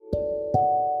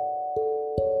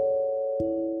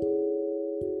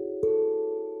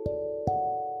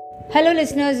Hello,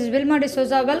 listeners. This is Vilma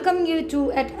D'Souza welcoming you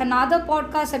to at another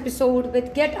podcast episode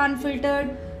with Get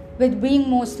Unfiltered with being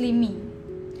mostly me.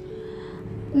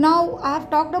 Now, I have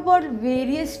talked about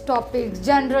various topics,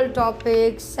 general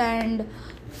topics, and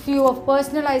few of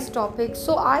personalized topics.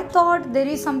 So, I thought there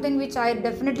is something which I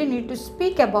definitely need to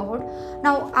speak about.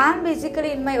 Now, I am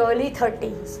basically in my early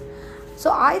 30s.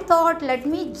 So, I thought let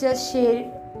me just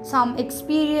share some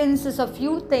experiences, a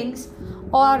few things,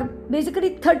 or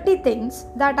basically 30 things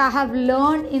that I have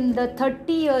learned in the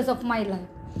 30 years of my life.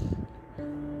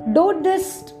 Don't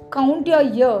just count your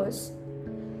years,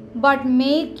 but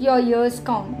make your years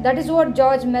count. That is what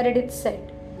George Meredith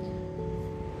said.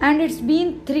 And it's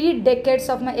been 3 decades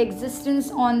of my existence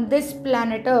on this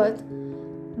planet Earth,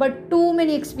 but too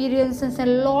many experiences and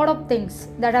a lot of things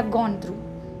that I've gone through.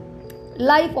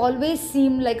 Life always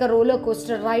seemed like a roller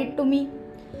coaster ride to me.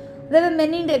 There were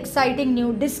many exciting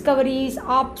new discoveries,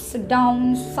 ups,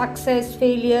 downs, success,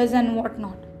 failures, and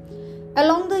whatnot.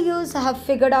 Along the years, I have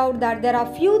figured out that there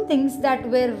are few things that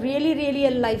were really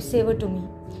a lifesaver to me.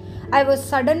 I was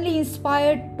suddenly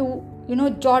inspired to,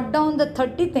 jot down the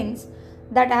 30 things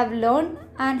that I have learned,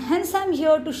 and hence I'm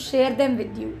here to share them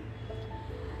with you.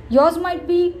 Yours might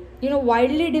be,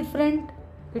 wildly different.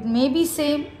 It may be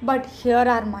same, but here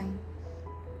are mine.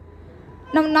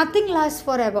 Now, nothing lasts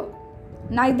forever.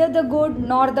 Neither the good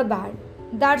nor the bad.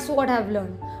 That's what I've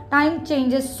learned. Time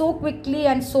changes so quickly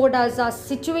and so does our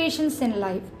situations in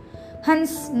life.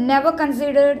 Hence, never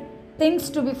consider things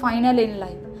to be final in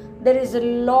life. There is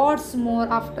lots more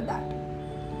after that.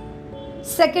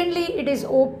 Secondly, it is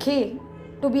okay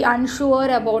to be unsure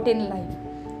about in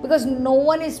life because no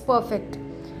one is perfect.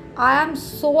 I am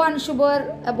so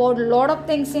unsure about a lot of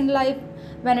things in life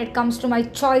when it comes to my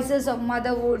choices of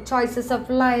motherhood, choices of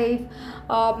life,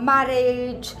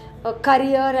 marriage,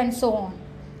 career, and so on.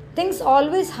 Things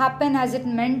always happen as it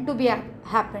meant to be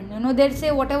happen. They'll say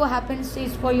whatever happens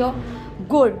is for your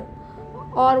good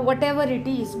or whatever it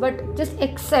is, but just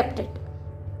accept it.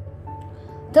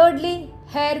 Thirdly,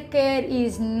 hair care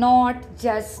is not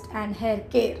just an hair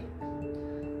care.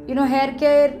 Hair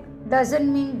care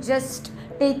doesn't mean just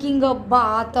taking a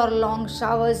bath or long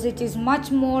showers. It is much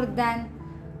more than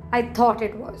I thought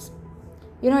it was.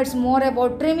 It's more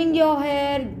about trimming your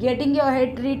hair, getting your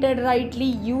hair treated rightly,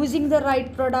 using the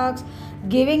right products,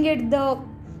 giving it the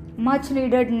much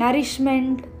needed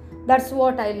nourishment. That's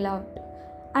what I loved.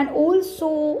 And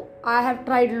also, I have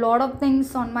tried a lot of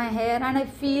things on my hair and I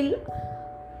feel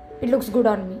it looks good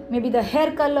on me. Maybe the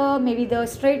hair color, maybe the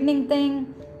straightening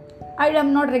thing. I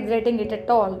am not regretting it at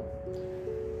all.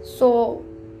 So,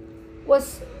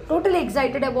 was totally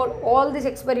excited about all these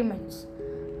experiments.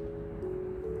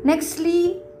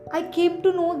 Nextly, I came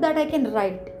to know that I can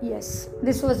write. Yes,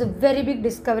 this was a very big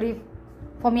discovery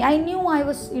for me. I knew I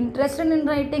was interested in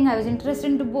writing, I was interested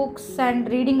into books and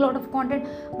reading a lot of content,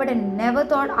 but I never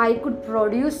thought I could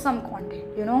produce some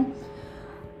content,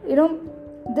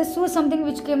 This was something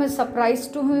which came as a surprise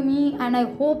to me and I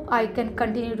hope I can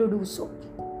continue to do so.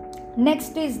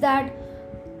 Next is that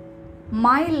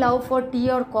my love for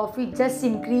tea or coffee just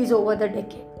increased over the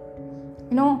decade.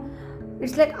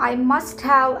 It's like I must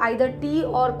have either tea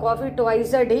or coffee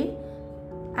twice a day.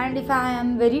 And if I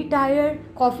am very tired,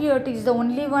 coffee or tea is the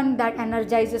only one that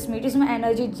energizes me. It is my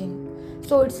energy gym.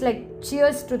 So it's like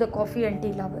cheers to the coffee and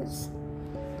tea lovers.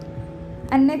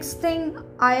 And next thing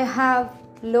I have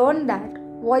learned that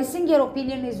voicing your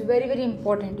opinion is very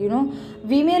important.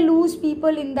 We may lose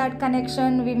people in that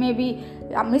connection. We may be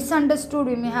misunderstood.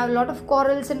 We may have a lot of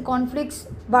quarrels and conflicts.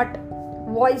 But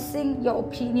voicing your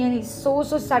opinion is so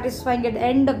satisfying at the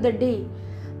end of the day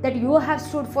that you have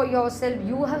stood for yourself,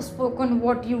 you have spoken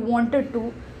what you wanted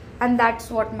to, and that's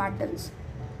what matters.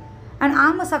 And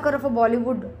I'm a sucker of a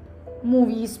Bollywood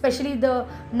movie, especially the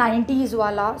 90s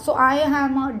wala. So I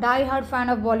am a die-hard fan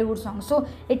of Bollywood songs. So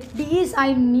at least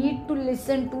I need to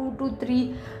listen 2 to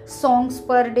 3 songs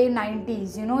per day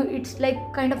 90s. It's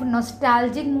like kind of a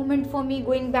nostalgic moment for me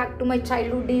going back to my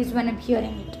childhood days when I'm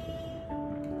hearing it.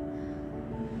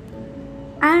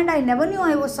 And I never knew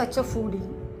I was such a foodie.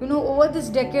 Over this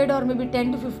decade or maybe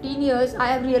 10 to 15 years, I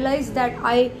have realized that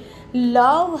I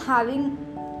love having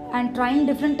and trying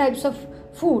different types of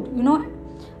food.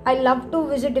 I love to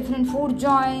visit different food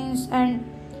joints and,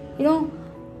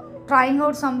 trying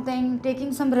out something,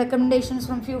 taking some recommendations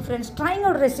from few friends, trying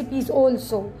out recipes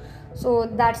also. So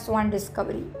that's one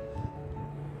discovery.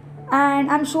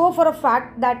 And I'm sure for a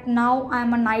fact that now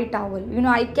I'm a night owl.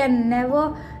 I can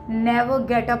never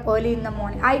get up early in the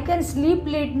morning. I can sleep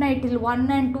late night till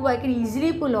 1 and 2. I can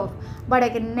easily pull off. But I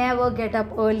can never get up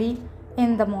early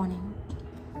in the morning.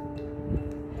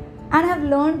 And have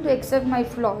learned to accept my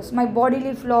flaws, my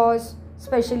bodily flaws,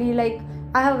 especially like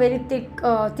I have very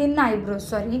thin eyebrows,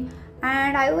 sorry,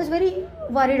 and I was very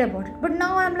worried about it. But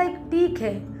now I'm like, theek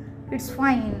hai, it's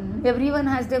fine. Everyone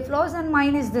has their flaws, and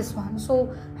mine is this one.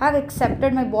 So I've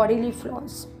accepted my bodily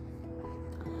flaws.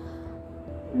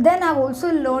 Then I've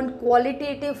also learned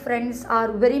qualitative friends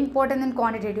are very important than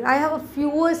quantitative. I have a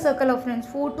fewer circle of friends,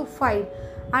 4 to 5,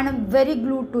 and I'm very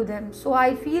glued to them. So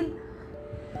I feel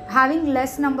having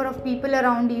less number of people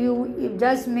around you, it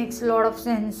just makes a lot of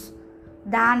sense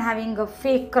than having a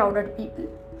fake crowded people.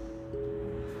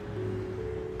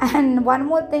 And one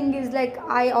more thing is, like,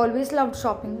 I always loved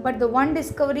shopping, but the one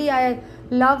discovery I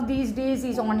love these days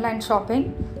is online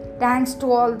shopping, thanks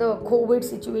to all the COVID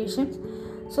situations.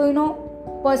 So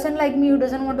person like me who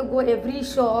doesn't want to go every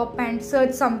shop and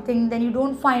search something, then you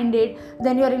don't find it,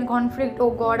 then you're in conflict,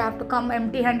 oh god, I have to come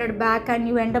empty handed back, and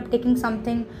you end up taking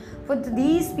something. For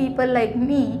these people like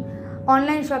me,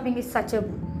 online shopping is such a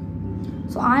boon.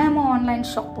 So I am an online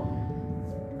shopper.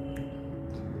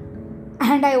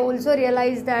 And I also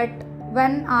realize that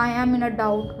when I am in a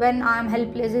doubt, when I am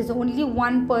helpless, there's only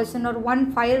one person or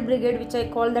one fire brigade which I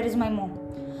call, that is my mom.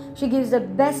 She gives the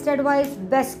best advice,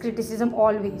 best criticism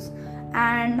always.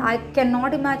 And I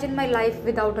cannot imagine my life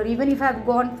without her. Even if I have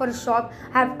gone for a shop,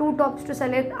 I have 2 tops to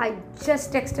select, I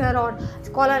just text her or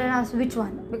call her and ask which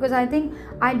one. Because I think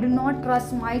I do not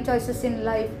trust my choices in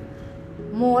life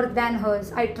more than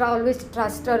hers. I always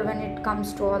trust her when it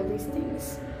comes to all these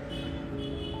things.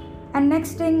 And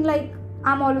next thing, like,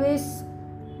 I'm always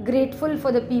grateful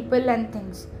for the people and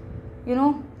things.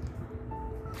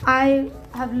 I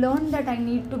have learned that I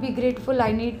need to be grateful.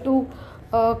 I need to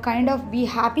kind of be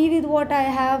happy with what I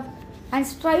have and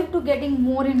strive to getting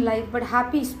more in life, but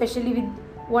happy especially with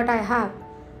what I have.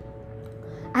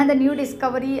 And the new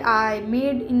discovery I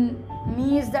made in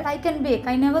me is that I can bake.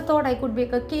 I never thought I could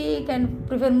bake a cake and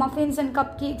prepare muffins and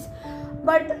cupcakes,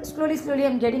 but slowly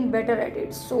I'm getting better at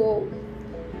it. So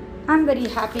I'm very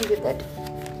happy with it.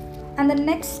 And the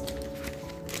next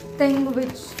thing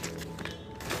which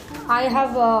I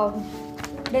have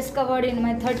discovered in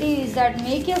my 30s is that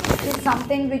makeup is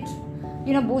something which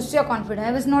boosts your confidence.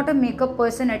 I was not a makeup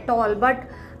person at all, but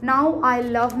now I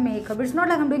love makeup. It's not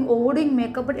like I'm doing overdoing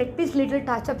makeup, but at least little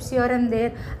touch-ups here and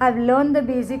there. I've learned the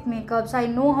basic makeups. I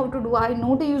know how to do. I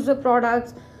know to use the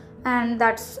products, and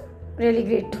that's really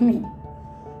great to me.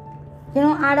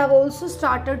 And I've also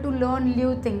started to learn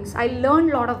new things. I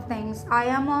learned a lot of things. I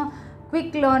am a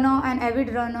quick learner and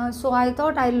avid runner, so I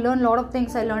thought I'd learn a lot of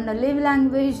things. I learned a live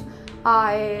language,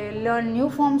 I learned new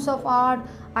forms of art,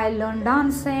 I learned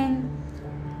dancing.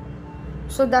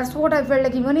 So that's what I felt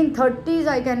like even in 30s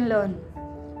I can learn.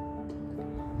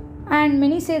 And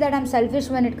many say that I'm selfish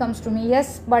when it comes to me.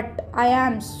 Yes, but I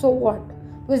am. So what?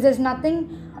 Because there's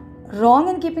nothing wrong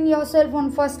in keeping yourself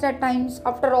on first at times.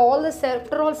 After all,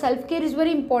 self-care is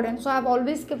very important. So I've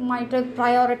always kept my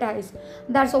prioritize.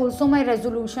 That's also my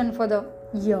resolution for the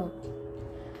year.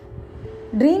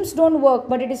 Dreams don't work,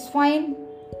 but it is fine.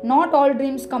 Not all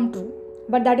dreams come true,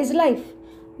 but that is life.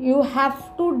 You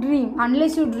have to dream.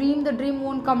 Unless you dream, the dream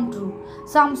won't come true.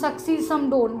 Some succeed, some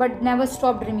don't, but never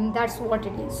stop dreaming. That's what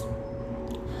it is.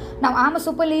 Now, I'm a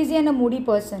super lazy and a moody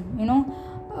person.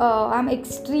 I'm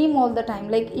extreme all the time.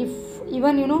 Like, if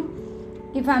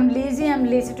I'm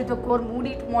lazy to the core,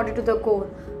 moody to the core.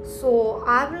 So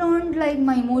I've learned, like,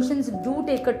 my emotions do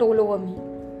take a toll over me.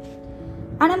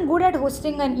 And I'm good at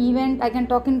hosting an event. I can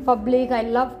talk in public. I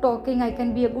love talking. I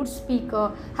can be a good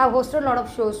speaker. Have hosted a lot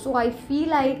of shows. So I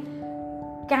feel I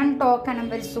can talk, and I'm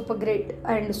very super great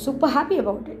and super happy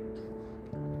about it.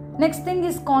 Next thing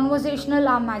is conversational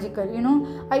are magical.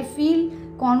 I feel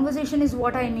conversation is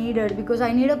what I needed, because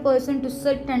I need a person to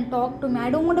sit and talk to me.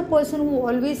 I don't want a person who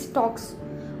always talks.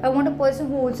 I want a person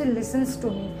who also listens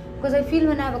to me, because I feel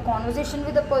when I have a conversation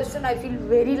with a person, I feel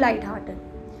very lighthearted.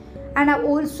 And I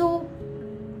also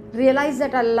realized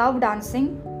that I love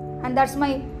dancing, and that's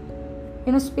my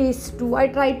space too. I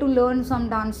try to learn some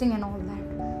dancing and all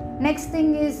that. Next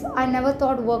thing is, I never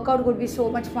thought workout would be so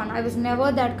much fun. I was never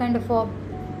that kind of a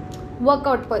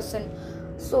workout person.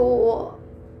 So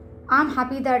I'm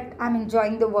happy that I'm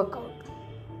enjoying the workout.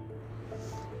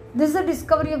 This is the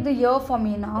discovery of the year for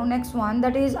me now. Next one,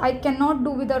 that is, I cannot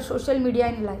do without social media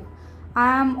in life.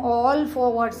 I am all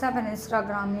for WhatsApp and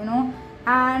Instagram,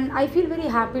 and I feel very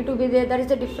happy to be there. There is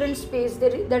a different space.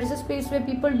 There is a space where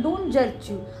people don't judge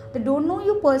you. They don't know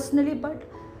you personally, but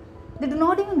they do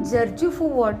not even judge you for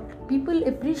what. People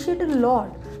appreciate a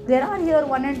lot. There are here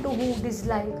 1 and 2 who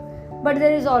dislike, but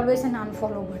there is always an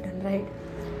unfollow button, right?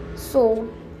 So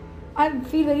I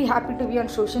feel very happy to be on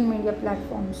social media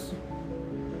platforms.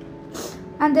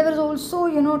 And there was also,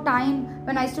 time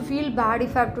when I used to feel bad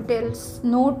if I have to tell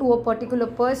no to a particular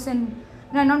person,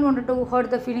 and I don't wanted to hurt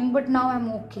the feeling. But now I'm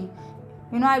okay.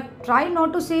 I try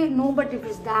not to say no, but if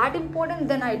it's that important,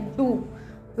 then I do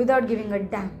without giving a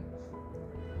damn.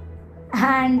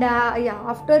 And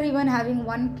after even having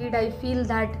one kid, I feel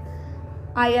that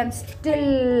I am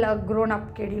still a grown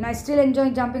up kid. I still enjoy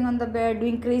jumping on the bed,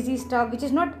 doing crazy stuff, which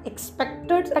is not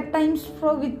expected at times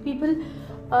with people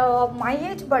of my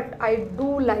age, but I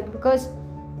do like, because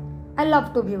I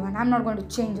love to be one. I'm not going to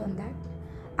change on that.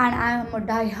 And I am a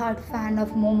die-hard fan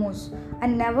of momos. I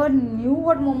never knew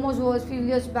what momos was a few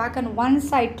years back, and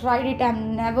once I tried it,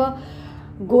 I'm never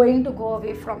going to go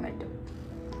away from it.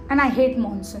 And I hate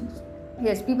monsoons.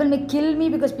 Yes, people may kill me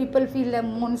because people feel that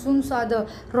monsoons are the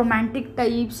romantic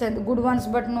types and the good ones,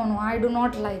 but no, I do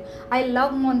not like. I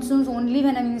love monsoons only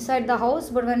when I'm inside the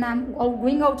house, but when I'm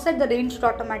going outside, the rain should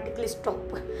automatically stop.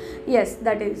 Yes,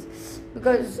 that is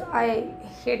because I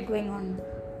hate going on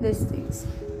these things.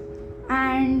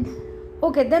 And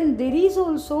okay, then there is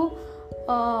also,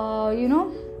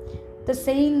 the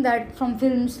saying that from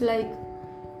films like,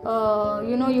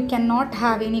 you cannot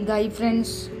have any guy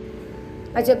friends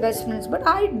as your best friends, but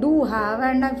I do have,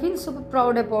 and I feel super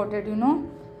proud about it,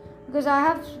 because I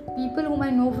have people whom I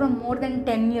know from more than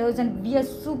 10 years, and we are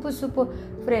super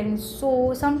friends.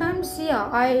 So sometimes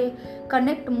I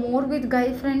connect more with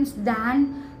guy friends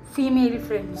than female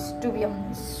friends, to be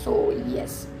honest. So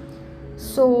yes,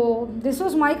 so this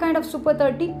was my kind of super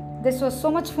 30. This was so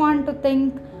much fun to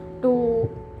think, to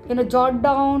jot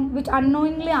down, which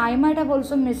unknowingly I might have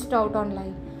also missed out on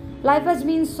life has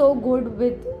been so good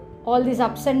with all these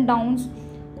ups and downs.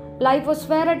 Life was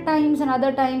fair at times, and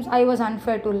other times I was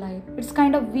unfair to life. It's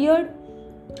kind of weird,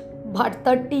 but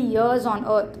 30 years on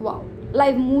earth, wow.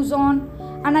 Life moves on,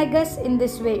 and I guess in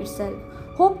this way itself.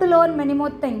 Hope to learn many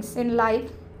more things in life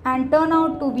and turn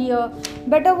out to be a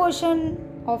better version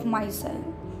of myself.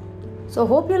 So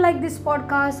hope you like this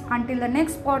podcast. Until the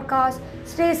next podcast,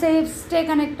 stay safe, stay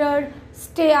connected,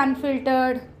 stay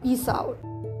unfiltered. Peace out.